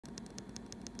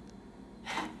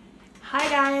Hi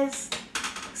guys,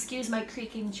 excuse my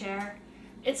creaking chair.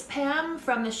 It's Pam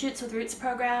from the Shoots with Roots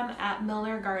program at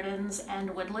Milner Gardens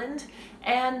and Woodland,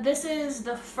 and this is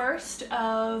the first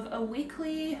of a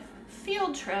weekly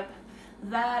field trip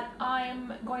that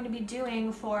I'm going to be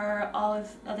doing for all of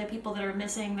other people that are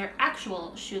missing their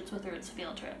actual Shoots with Roots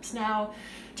field trips. Now,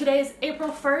 today is April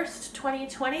 1st,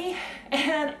 2020,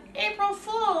 and April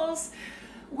Fools,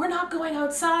 we're not going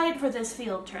outside for this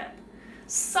field trip.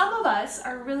 Some of us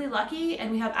are really lucky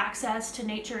and we have access to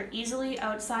nature easily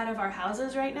outside of our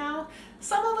houses right now.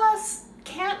 Some of us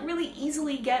can't really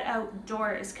easily get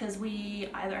outdoors because we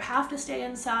either have to stay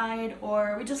inside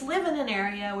or we just live in an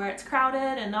area where it's crowded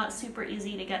and not super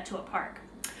easy to get to a park.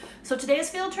 So today's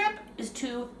field trip is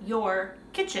to your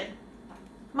kitchen,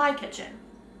 my kitchen.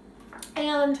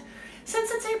 And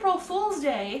since it's April Fool's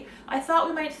Day, I thought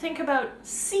we might think about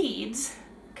seeds,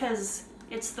 because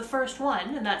it's the first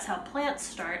one, and that's how plants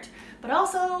start, but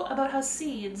also about how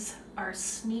seeds are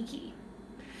sneaky.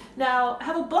 Now, I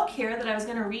have a book here that I was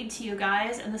going to read to you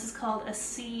guys, and this is called A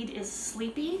Seed is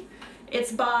Sleepy.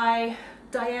 It's by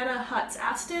Diana Hutz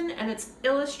Aston, and it's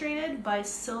illustrated by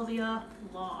Sylvia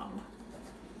Long.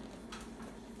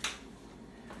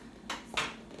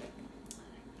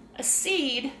 A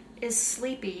seed is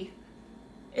sleepy.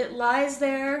 It lies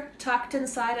there, tucked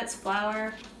inside its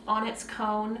flower, on its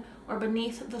cone, or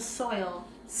beneath the soil,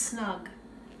 snug,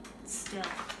 still.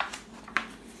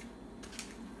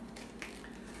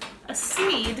 A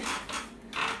seed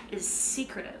is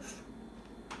secretive.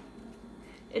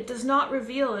 It does not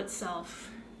reveal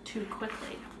itself too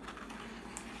quickly.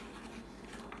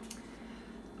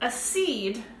 A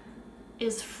seed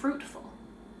is fruitful.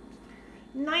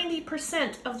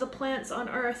 90% of the plants on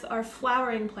Earth are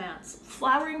flowering plants.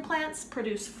 Flowering plants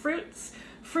produce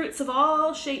fruits of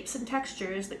all shapes and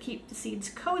textures that keep the seeds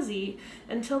cozy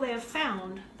until they have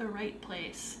found the right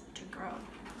place to grow.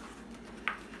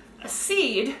 A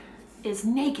seed is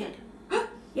naked.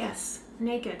 Yes,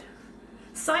 naked.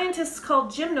 Scientists call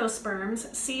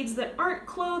gymnosperms, seeds that aren't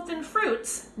clothed in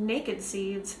fruits, naked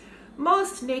seeds.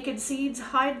 Most naked seeds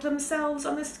hide themselves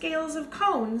on the scales of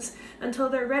cones until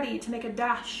they're ready to make a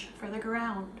dash for the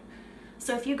ground.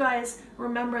 So if you guys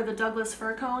remember the Douglas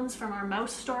fir cones from our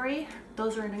mouse story,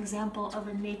 those are an example of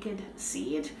a naked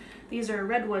seed. These are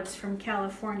redwoods from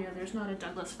California. There's not a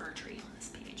Douglas fir tree on this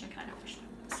page. I kind of wish there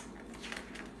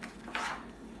was.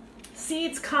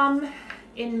 Seeds come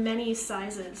in many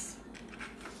sizes.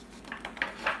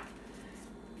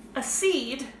 A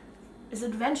seed is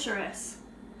adventurous.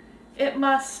 It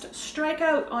must strike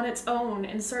out on its own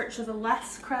in search of a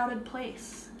less crowded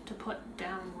place to put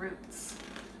down roots.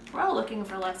 We're all looking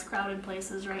for less crowded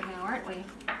places right now, aren't we?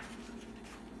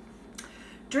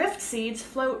 Drift seeds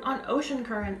float on ocean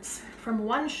currents from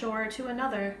one shore to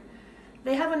another.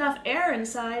 They have enough air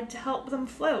inside to help them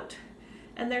float,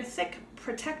 and their thick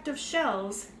protective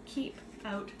shells keep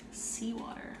out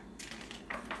seawater.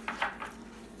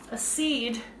 A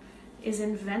seed is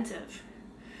inventive.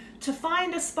 To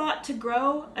find a spot to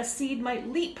grow, a seed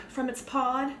might leap from its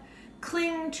pod,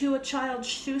 cling to a child's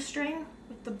shoestring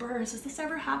with the burrs. Has this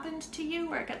ever happened to you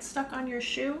where it gets stuck on your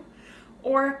shoe?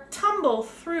 Or tumble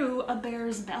through a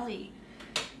bear's belly.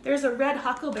 There's a red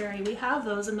huckleberry. We have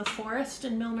those in the forest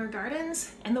in Milner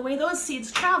Gardens, and the way those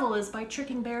seeds travel is by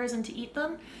tricking bears into eat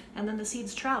them, and then the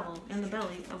seeds travel in the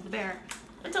belly of the bear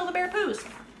until the bear poos.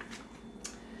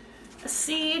 A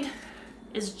seed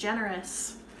is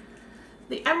generous.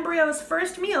 The embryo's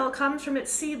first meal comes from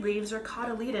its seed leaves or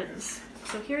cotyledons.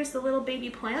 So here's the little baby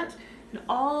plant, and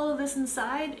all of this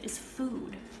inside is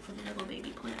food for the little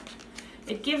baby plant.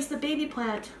 It gives the baby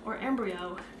plant, or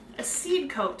embryo, a seed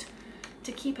coat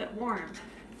to keep it warm,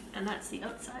 and that's the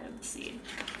outside of the seed.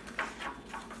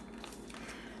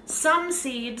 Some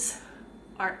seeds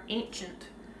are ancient.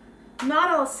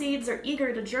 Not all seeds are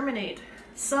eager to germinate.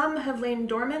 Some have lain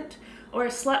dormant or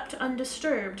slept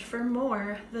undisturbed for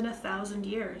more than 1,000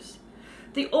 years.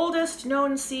 The oldest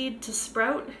known seed to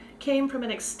sprout came from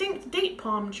an extinct date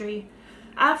palm tree.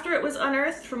 After it was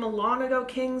unearthed from a long ago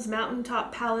king's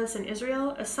mountaintop palace in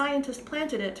Israel, a scientist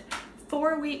planted it.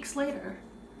 4 weeks later,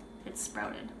 it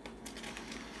sprouted.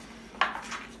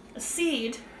 A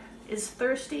seed is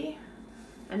thirsty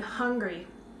and hungry.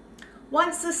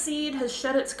 Once a seed has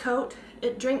shed its coat,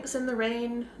 it drinks in the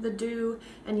rain, the dew,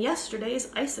 and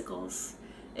yesterday's icicles.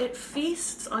 It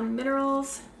feasts on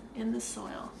minerals in the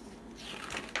soil.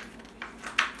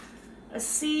 A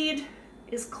seed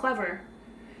is clever.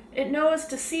 It knows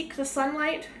to seek the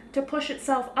sunlight, to push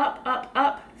itself up, up,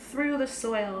 up through the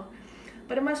soil.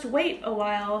 But it must wait a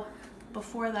while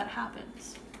before that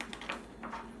happens.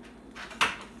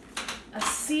 A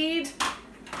seed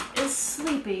is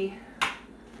sleepy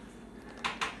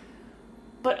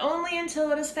but only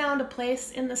until it has found a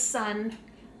place in the sun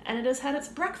and it has had its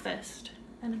breakfast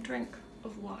and a drink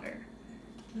of water.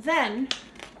 Then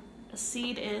a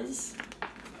seed is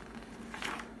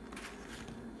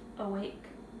awake.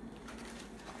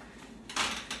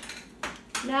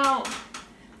 Now,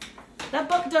 that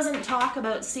book doesn't talk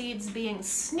about seeds being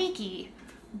sneaky,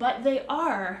 but they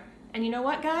are. And you know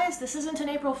what, guys? This isn't an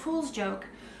April Fool's joke.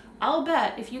 I'll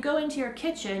bet if you go into your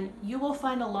kitchen, you will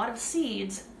find a lot of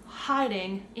seeds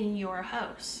hiding in your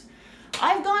house.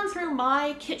 I've gone through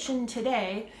my kitchen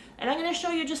today, and I'm going to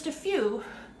show you just a few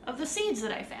of the seeds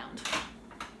that I found.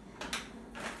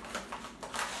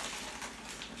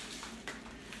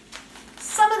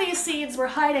 Some of these seeds were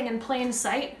hiding in plain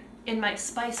sight in my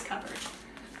spice cupboard.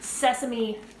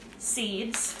 Sesame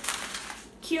seeds,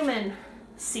 cumin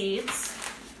seeds,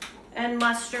 and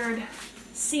mustard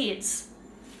seeds.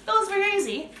 Those were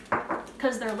easy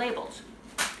because they're labeled.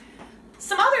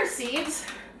 Some other seeds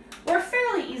were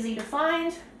fairly easy to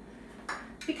find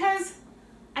because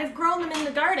I've grown them in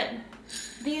the garden.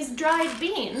 These dried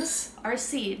beans are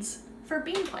seeds for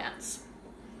bean plants.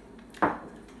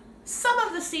 Some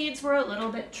of the seeds were a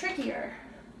little bit trickier,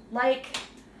 like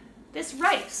this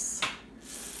rice.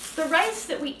 The rice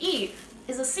that we eat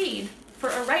is a seed for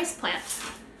a rice plant,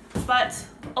 but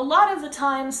a lot of the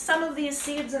time some of these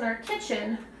seeds in our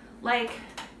kitchen, like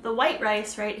the white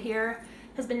rice right here,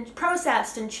 has been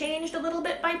processed and changed a little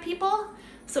bit by people.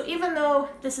 So even though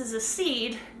this is a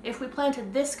seed, if we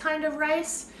planted this kind of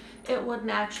rice, it wouldn't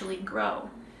actually grow.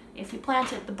 If you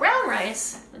planted the brown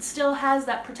rice that still has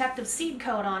that protective seed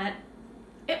coat on it,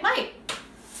 it might.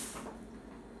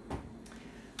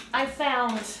 I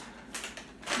found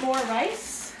more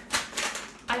rice.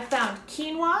 I found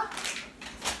quinoa.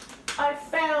 I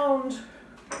found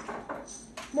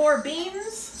more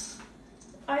beans.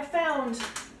 I found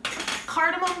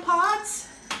cardamom pods.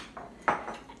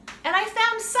 And I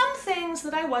found some things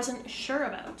that I wasn't sure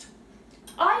about.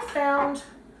 I found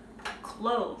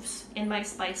cloves in my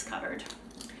spice cupboard.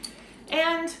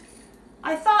 And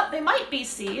I thought they might be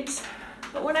seeds,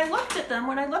 but when I looked at them,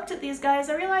 when I looked at these guys,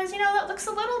 I realized, you know, that looks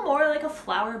a little more like a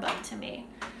flower bud to me.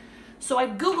 So I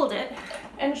Googled it,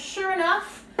 and sure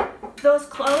enough, those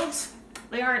cloves,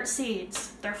 they aren't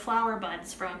seeds. They're flower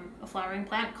buds from a flowering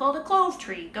plant called a clove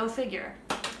tree. Go figure.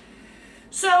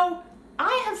 So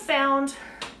I have found,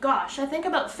 gosh, I think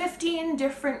about 15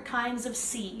 different kinds of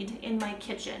seed in my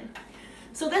kitchen.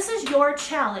 So this is your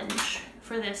challenge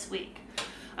for this week.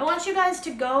 I want you guys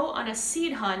to go on a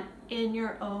seed hunt in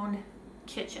your own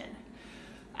kitchen.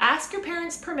 Ask your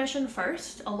parents' permission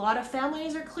first. A lot of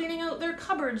families are cleaning out their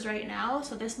cupboards right now,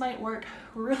 so this might work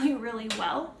really, really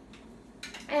well.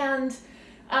 And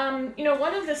you know,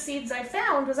 one of the seeds I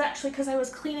found was actually because I was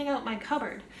cleaning out my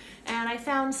cupboard, and I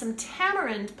found some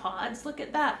tamarind pods. Look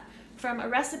at that, from a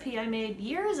recipe I made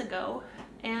years ago.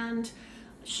 And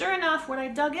sure enough, when I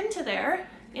dug into there,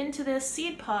 into this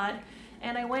seed pod,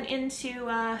 and I went into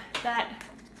that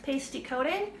pasty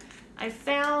coating, I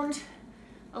found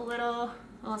a little,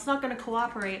 well, it's not going to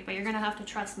cooperate, but you're going to have to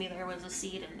trust me, there was a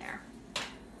seed in there.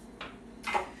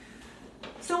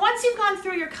 So once you've gone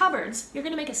through your cupboards, you're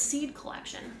going to make a seed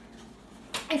collection.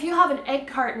 If you have an egg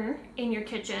carton in your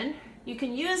kitchen, you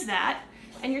can use that,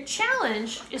 and your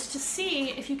challenge is to see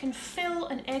if you can fill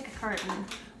an egg carton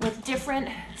with different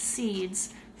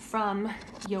seeds from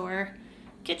your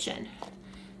kitchen.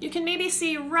 You can maybe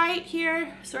see right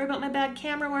here, sorry about my bad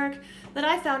camera work, that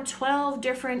I found 12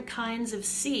 different kinds of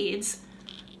seeds.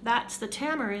 That's the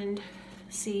tamarind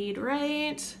seed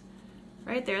right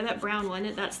there, that brown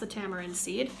one, that's the tamarind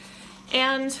seed.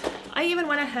 And I even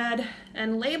went ahead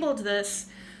and labeled this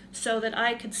so that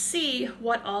I could see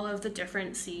what all of the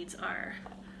different seeds are.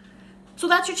 So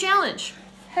that's your challenge.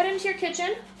 Head into your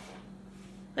kitchen,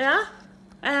 yeah,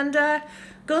 and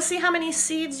go see how many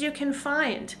seeds you can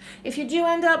find. If you do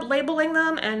end up labeling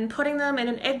them and putting them in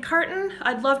an egg carton,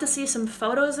 I'd love to see some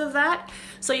photos of that,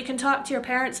 so you can talk to your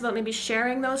parents about maybe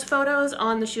sharing those photos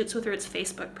on the Shoots with Roots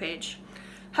Facebook page.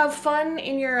 Have fun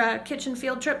in your kitchen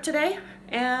field trip today,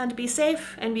 and be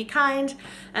safe and be kind,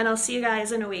 and I'll see you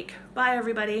guys in a week. Bye,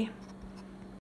 everybody.